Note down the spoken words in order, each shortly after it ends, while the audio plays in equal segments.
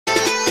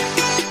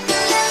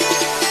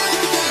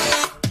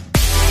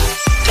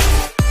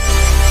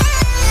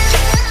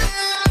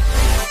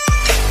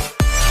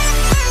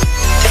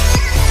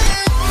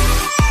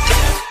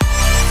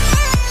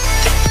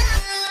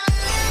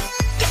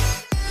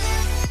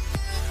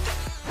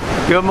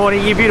Good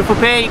morning, you beautiful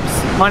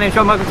peeps. My name's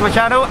John, welcome to my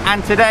channel,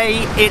 and today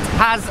it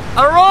has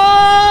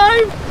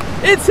arrived!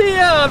 It's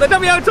here, the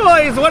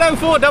Wltoys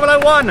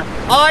 104001.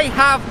 I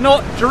have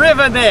not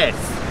driven this.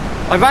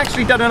 I've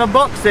actually done an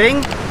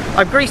unboxing.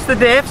 I've greased the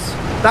diffs,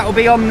 that will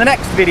be on the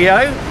next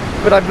video,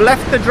 but I've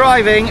left the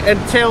driving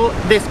until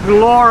this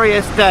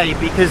glorious day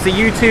because the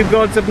YouTube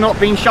gods have not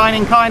been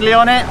shining kindly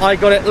on it. I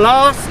got it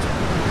last,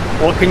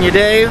 what can you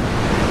do?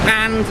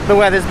 And the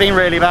weather's been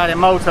really bad in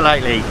Malta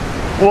lately.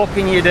 What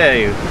can you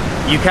do?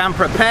 You can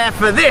prepare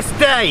for this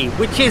day,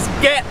 which is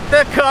get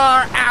the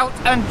car out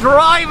and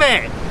drive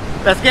it.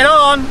 Let's get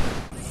on.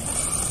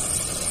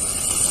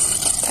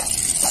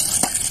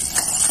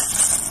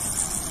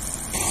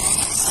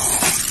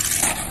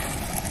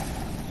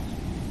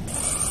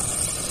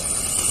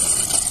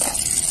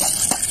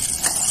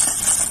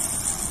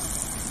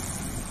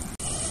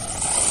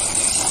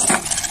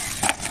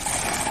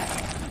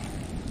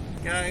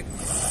 Go.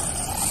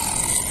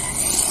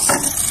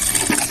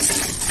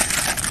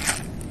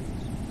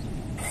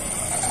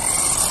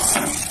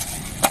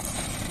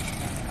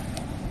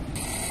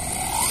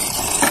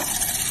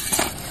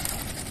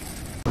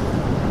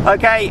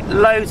 Okay,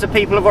 loads of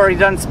people have already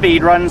done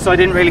speed runs, so I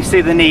didn't really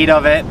see the need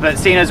of it, but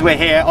seeing as we're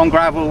here on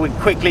gravel, we're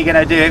quickly going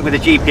to do it with a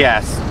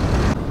GPS.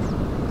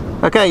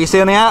 Okay, you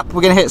see on the app,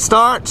 we're going to hit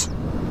start,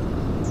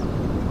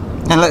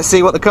 and let's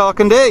see what the car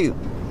can do.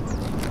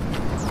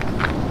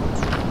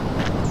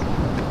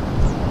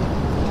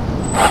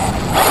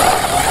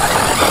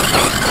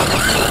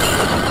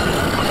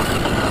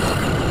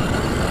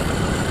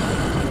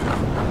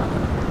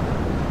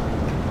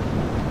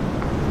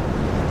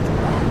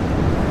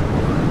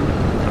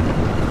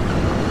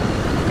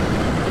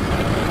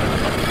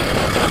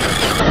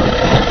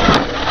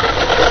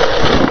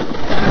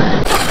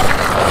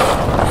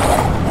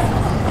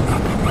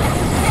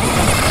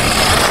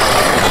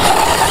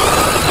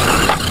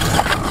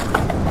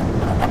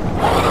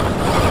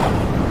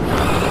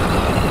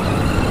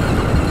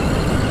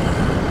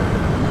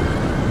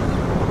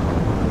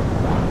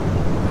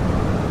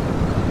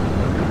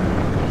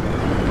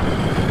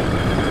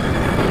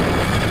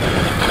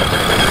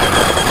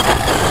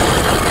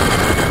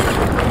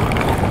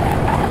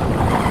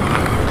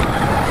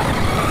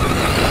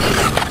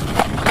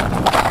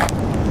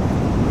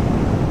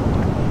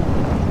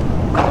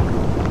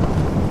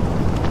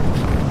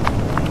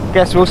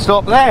 Guess we'll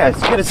stop there.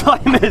 It's as good a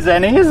time as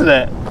any, isn't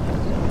it?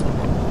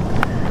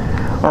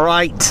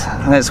 Alright,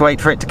 let's wait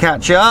for it to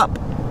catch up.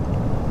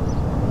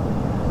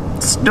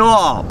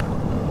 Stop!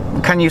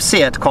 Can you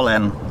see it,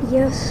 Colin?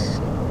 Yes.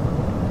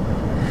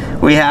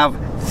 We have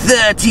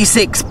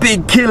 36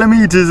 big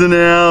kilometers an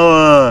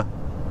hour.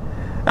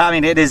 I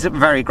mean, it is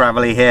very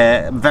gravelly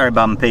here, very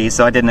bumpy,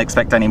 so I didn't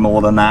expect any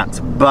more than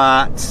that.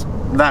 But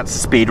that's the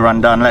speed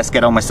run done. Let's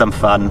get on with some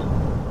fun.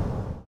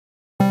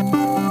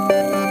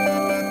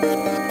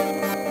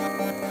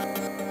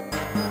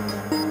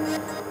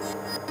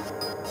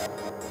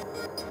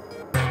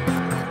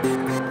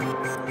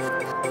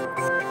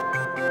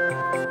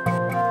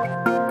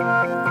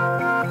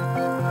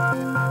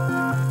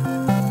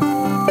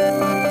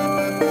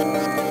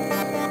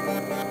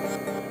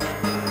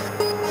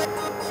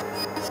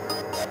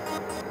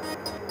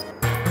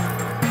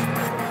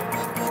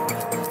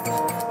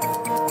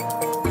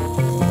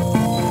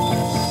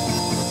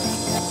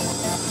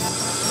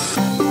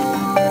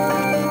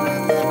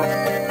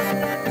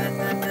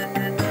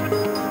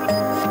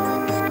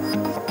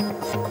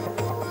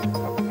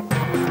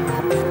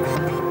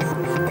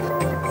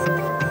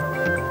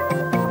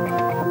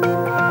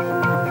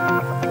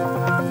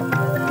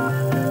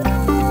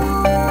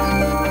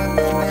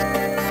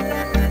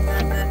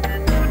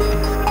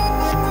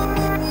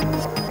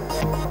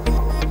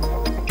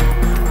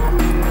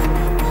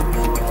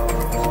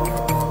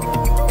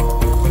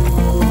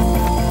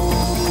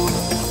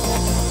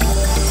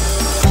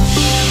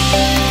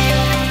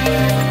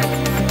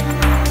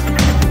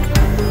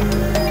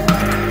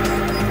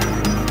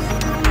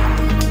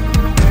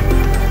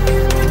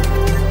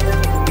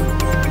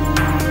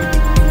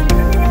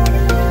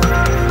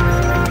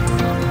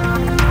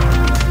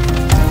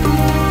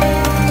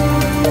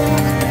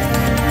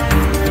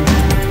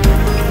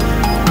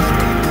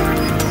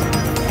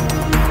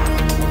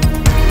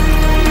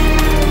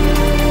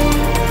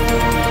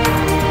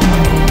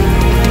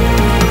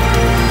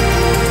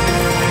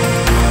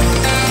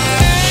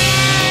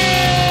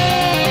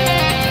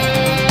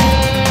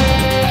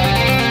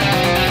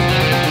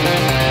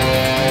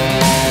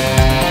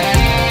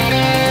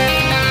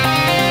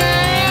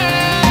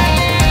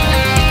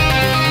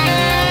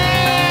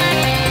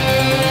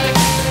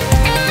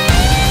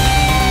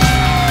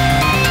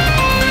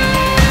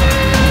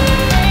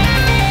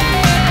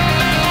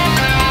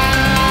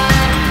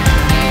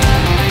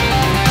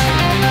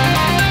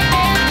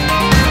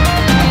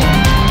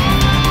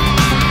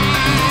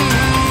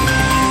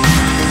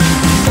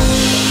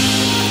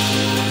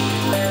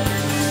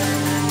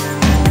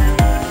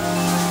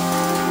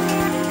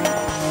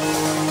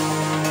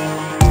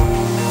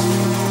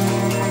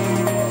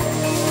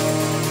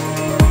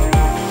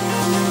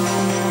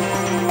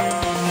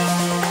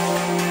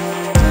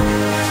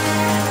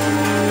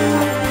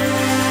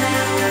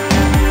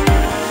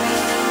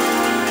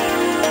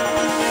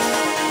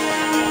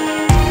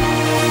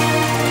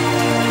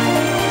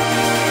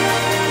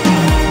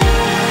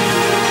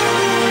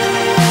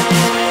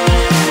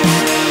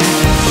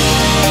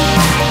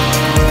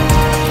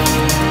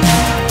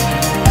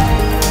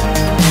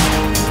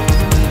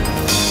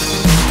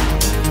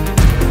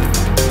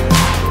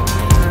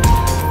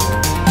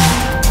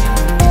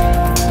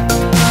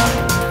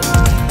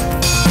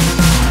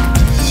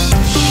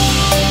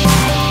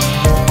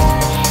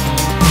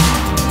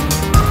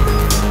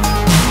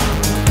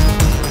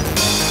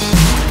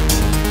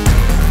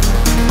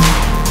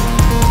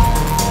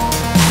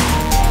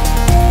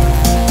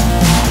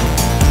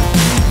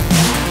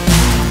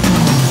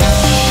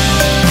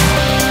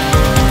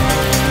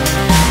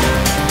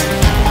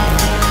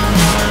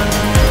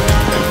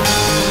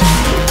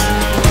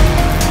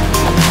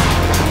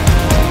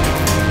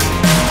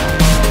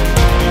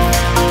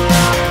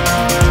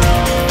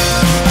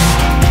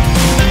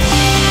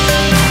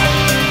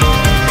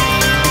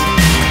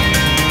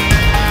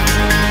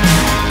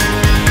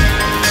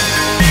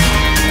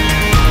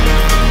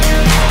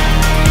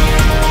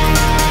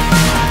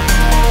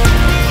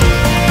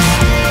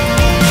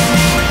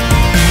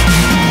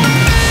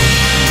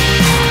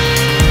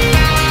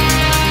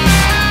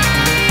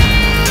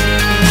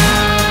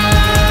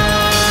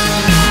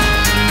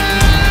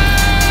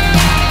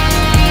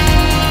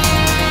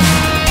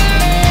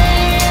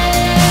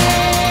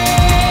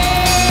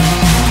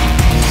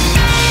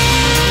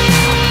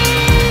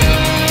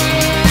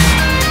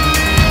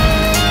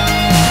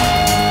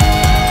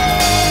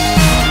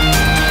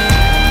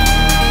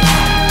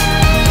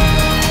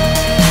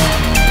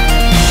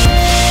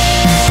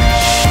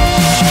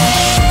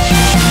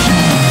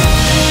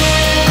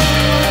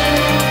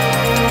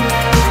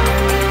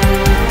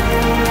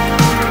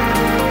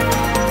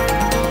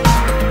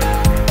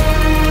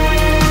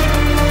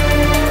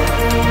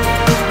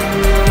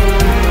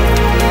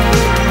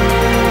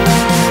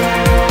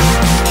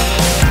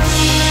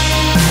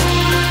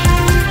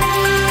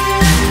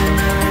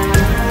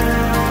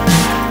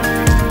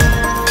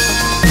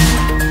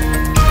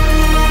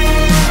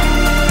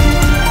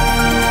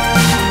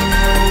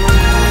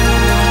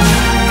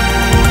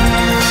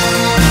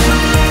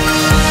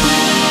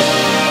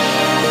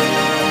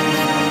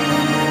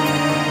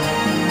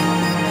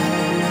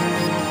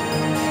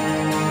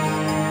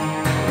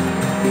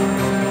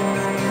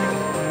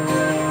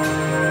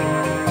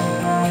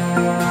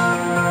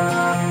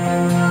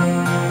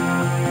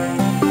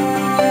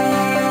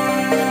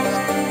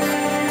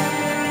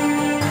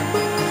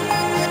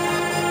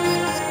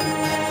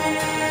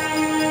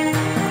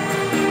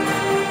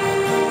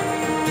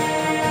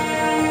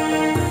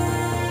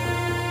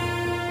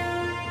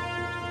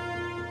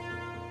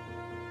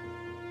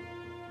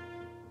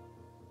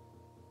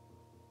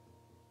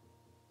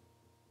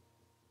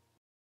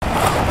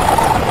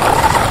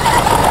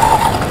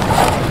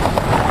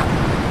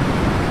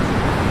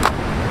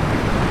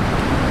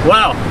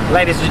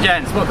 ladies and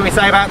gents, what can we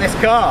say about this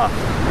car?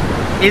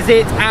 Is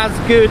it as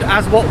good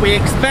as what we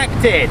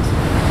expected?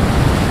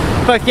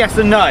 Both yes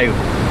and no.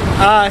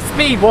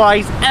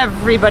 Speed-wise,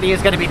 everybody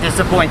is going to be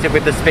disappointed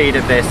with the speed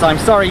of this. I'm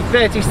sorry,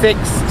 36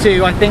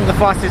 to, I think the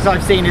fastest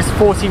I've seen is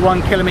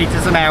 41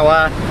 kilometers an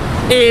hour,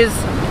 is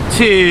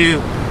too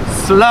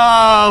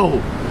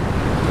slow.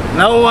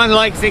 No one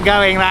likes it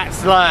going that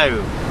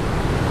slow.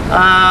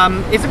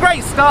 It's a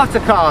great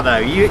starter car though,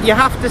 you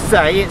have to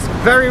say. It's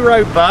very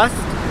robust.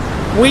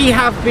 We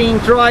have been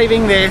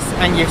driving this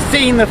and you've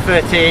seen the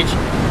footage.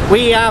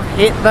 We have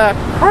hit the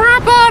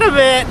crap out of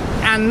it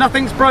and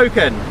nothing's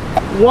broken.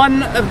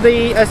 One of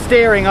the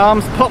steering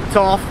arms popped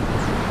off.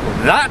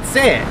 That's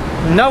it.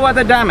 No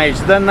other damage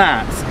than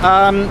that.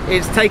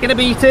 It's taken a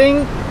beating.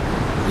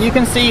 You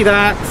can see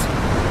that.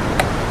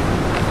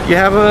 You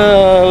have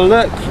a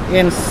look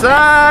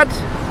inside.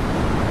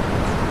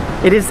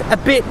 It is a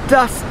bit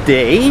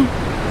dusty,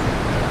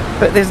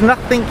 but there's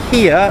nothing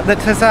here that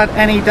has had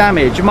any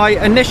damage. My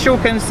initial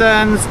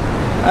concerns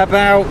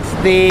about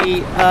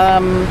the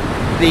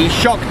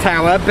shock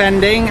tower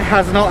bending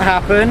has not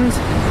happened,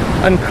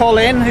 and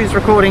Colin, who's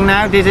recording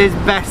now, did his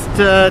best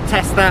to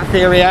test that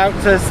theory out,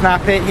 to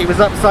snap it. He was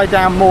upside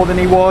down more than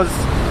he was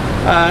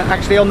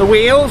actually on the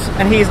wheels,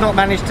 and he's not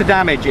managed to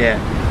damage it.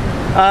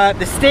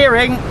 The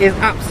steering is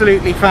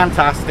absolutely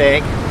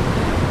fantastic.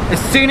 As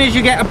soon as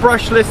you get a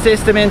brushless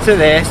system into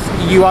this,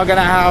 you are going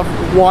to have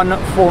one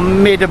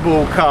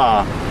formidable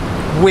car,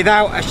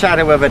 without a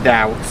shadow of a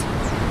doubt.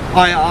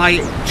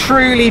 I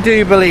truly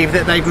do believe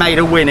that they've made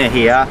a winner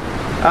here.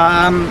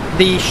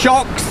 The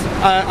shocks,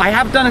 I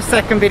have done a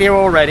second video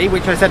already,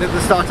 which I said at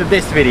the start of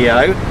this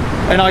video,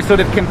 and I sort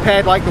of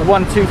compared like the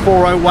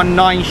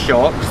 124019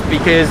 shocks,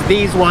 because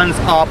these ones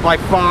are by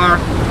far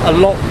a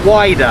lot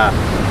wider.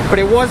 But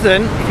it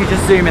wasn't, if you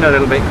just zoom in a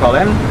little bit,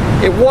 Colin,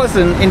 it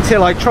wasn't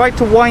until I tried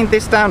to wind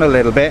this down a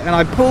little bit and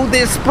I pulled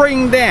this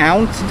spring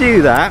down to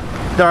do that,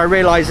 that I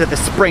realized that the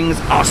springs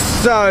are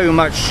so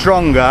much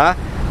stronger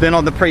than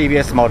on the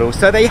previous model.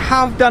 So they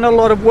have done a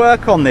lot of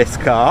work on this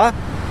car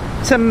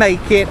to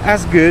make it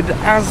as good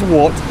as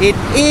what it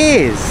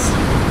is.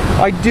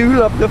 I do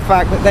love the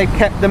fact that they've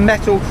kept the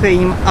metal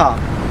theme up.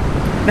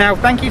 Now,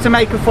 thank you to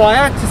Make a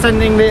Fire for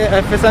sending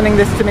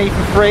this to me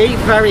for free.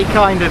 Very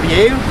kind of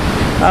you.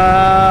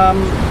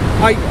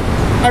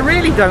 I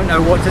really don't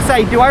know what to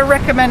say. Do I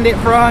recommend it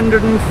for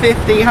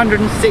 150,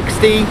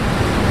 160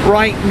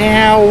 right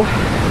now?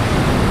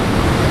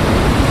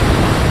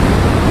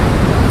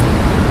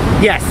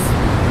 Yes,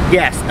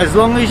 yes, as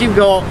long as you've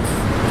got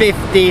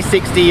 50,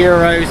 60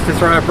 euros to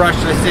throw a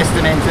brushless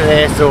system into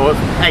this, or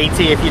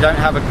 80 if you don't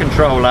have a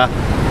controller,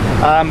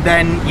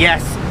 then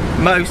yes,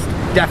 most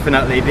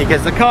definitely,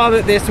 because the car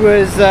that this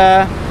was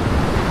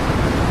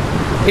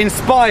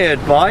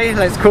inspired by,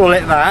 let's call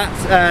it that,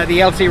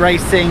 the LT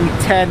Racing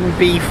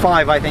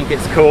 10B5 I think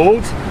it's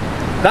called,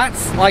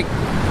 that's like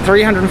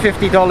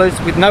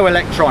 $350 with no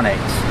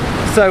electronics.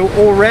 So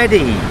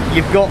already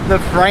you've got the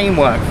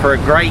framework for a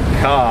great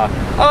car.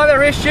 Are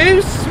there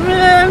issues?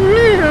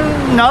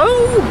 No,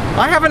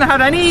 I haven't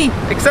had any,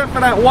 except for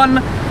that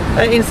one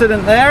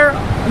incident there.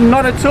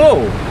 Not at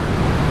all.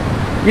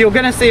 You're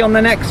going to see on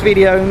the next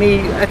video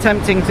me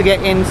attempting to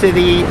get into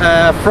the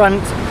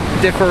front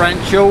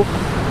differential.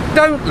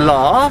 Don't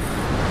laugh,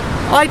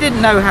 I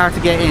didn't know how to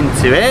get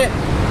into it.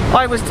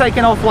 I was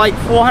taking off like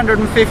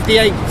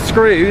 458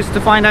 screws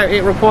to find out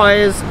it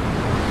requires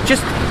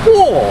just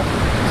 4.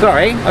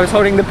 Sorry, I was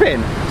holding the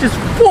pin. Just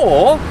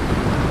 4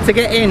 to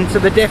get into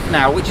the diff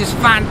now, which is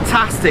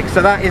fantastic.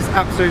 So that is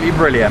absolutely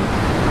brilliant.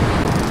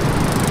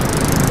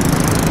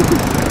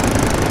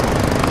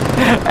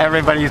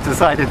 Everybody's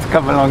decided to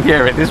come along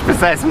here at this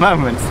precise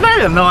moment. It's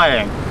very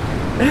annoying.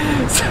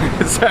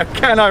 So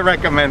can I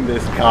recommend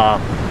this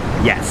car?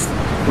 Yes,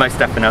 most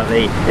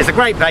definitely. It's a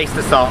great base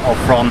to start off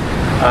from.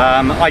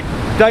 I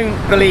don't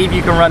believe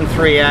you can run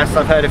 3S.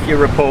 I've heard a few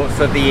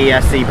reports of the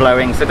ESC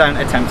blowing, so don't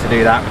attempt to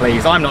do that,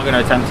 please. I'm not going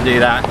to attempt to do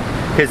that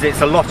because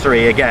it's a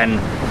lottery again.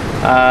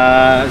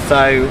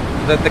 So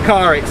the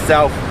car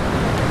itself,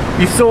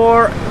 you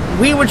saw,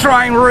 we were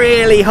trying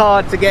really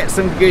hard to get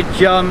some good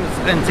jumps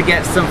and to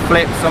get some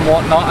flips and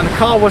whatnot, and the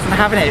car wasn't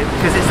having it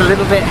because it's a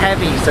little bit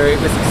heavy, so it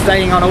was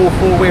staying on all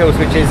 4 wheels,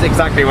 which is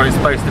exactly what it's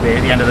supposed to be at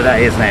the end of the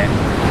day, isn't it?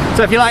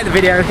 So if you like the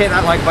video, hit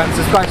that like button,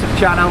 subscribe to the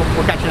channel.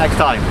 We'll catch you next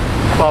time.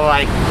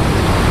 Bye bye.